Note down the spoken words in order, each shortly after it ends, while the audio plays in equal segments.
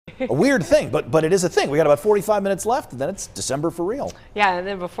A weird thing, but it is a thing. We got about 45 minutes left, and then it's December for real. Yeah, and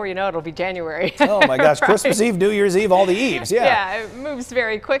then before you know it, it'll be January. Oh my gosh, Right. Christmas Eve, New Year's Eve, all the eves, yeah. Yeah, it moves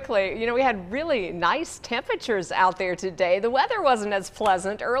very quickly. You know, we had really nice temperatures out there today. The weather wasn't as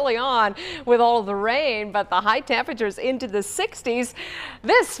pleasant early on with all the rain, but the high temperatures into the 60s.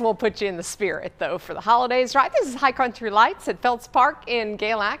 This will put you in the spirit, though, for the holidays, right? This is High Country Lights at Phelps Park in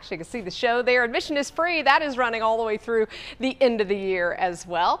Galax. You can see the show there. Admission is free. That is running all the way through the end of the year as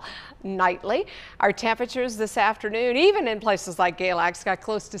well, nightly. Our temperatures this afternoon, even in places like Galax, got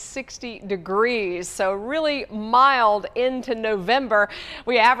close to 60 degrees. So really mild into November.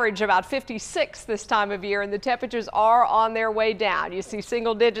 We average about 56 this time of year, and the temperatures are on their way down. You see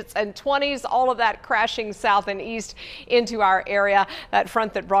single digits and 20s, all of that crashing south and east into our area. That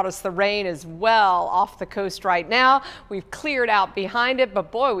front that brought us the rain is well off the coast right now. We've cleared out behind it,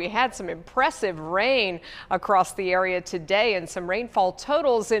 but boy, we had some impressive rain across the area today, and some rainfall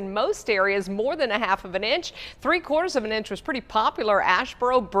totals in most areas more than 1/2 of an inch. 3/4 of an inch was pretty popular.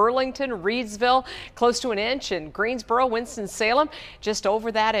 Asheboro, Burlington, Reedsville, close to an inch in Greensboro, Winston-Salem, just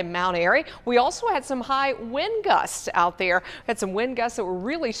over that in Mount Airy. We also had some high wind gusts out there. Had some wind gusts that were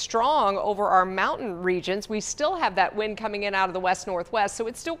really strong over our mountain regions. We still have that wind coming in out of the west-northwest, so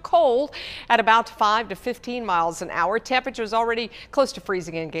it's still cold at about 5 to 15 miles an hour. Temperatures already close to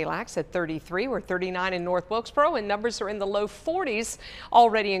freezing in Galax at 33. We're 39 in North Wilkesboro, and numbers are in the low 40s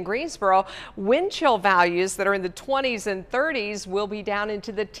already in Greensboro. Wind chill values that are in the 20s and 30s will be down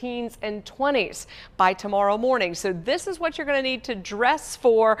into the teens and 20s by tomorrow morning. So this is what you're going to need to dress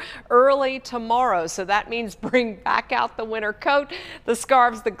for early tomorrow. So that means bring back out the winter coat, the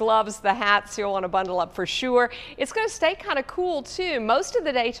scarves, the gloves, the hats. You'll want to bundle up for sure. It's going to stay kind of cool too. Most of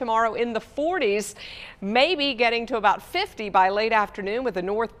the day tomorrow in the 40s, maybe getting to about 50 by late afternoon with a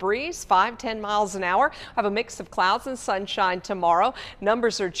north breeze, 5-10 miles an hour. Have a mix of clouds and sunshine tomorrow.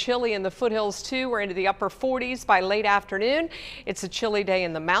 Numbers are chilly in the foothills too. We're into the upper 40s by late afternoon. It's a chilly day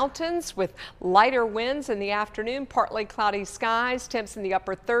in the mountains with lighter winds in the afternoon, partly cloudy skies, temps in the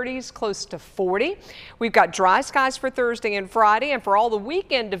upper 30s, close to 40. We've got dry skies for Thursday and Friday, and for all the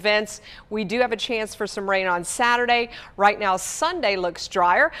weekend events, we do have a chance for some rain on Saturday. Right now, Sunday looks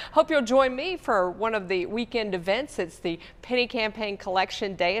drier. Hope you'll join me for one of the weekend events. It's the Penny Campaign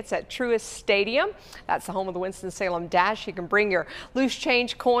Collection Day. It's at Truist Stadium. That's the home of the Winston-Salem Dash. You can bring your loose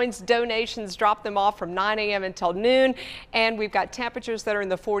change, coins, donations, drop them off from 9 a.m. until noon. And we've got temperatures that are in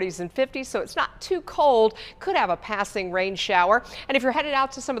the 40s and 50s, so it's not too cold. Could have a passing rain shower. And if you're headed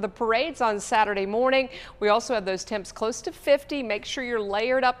out to some of the parades on Saturday morning, we also have those temps close to 50. Make sure you're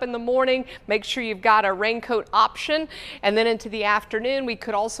layered up in the morning. Make sure you've got a raincoat option. And then into the afternoon, we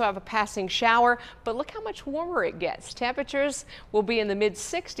could also have a passing shower. But look how much warmer it gets. Temperatures will be in the mid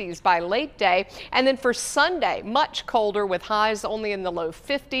 60s by late day. And then for Sunday, much colder with highs only in the low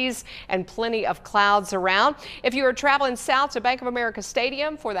 50s and plenty of clouds around. If you are traveling south to Bank of America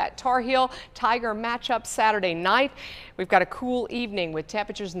Stadium for that Tar Heel Tiger matchup Saturday night, we've got a cool evening with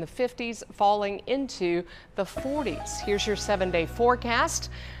temperatures in the 50s falling into the 40s. Here's your 7-day forecast.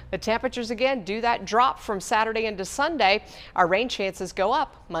 The temperatures again do that drop from Saturday into Sunday. Our rain chances go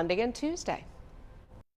up Monday and Tuesday.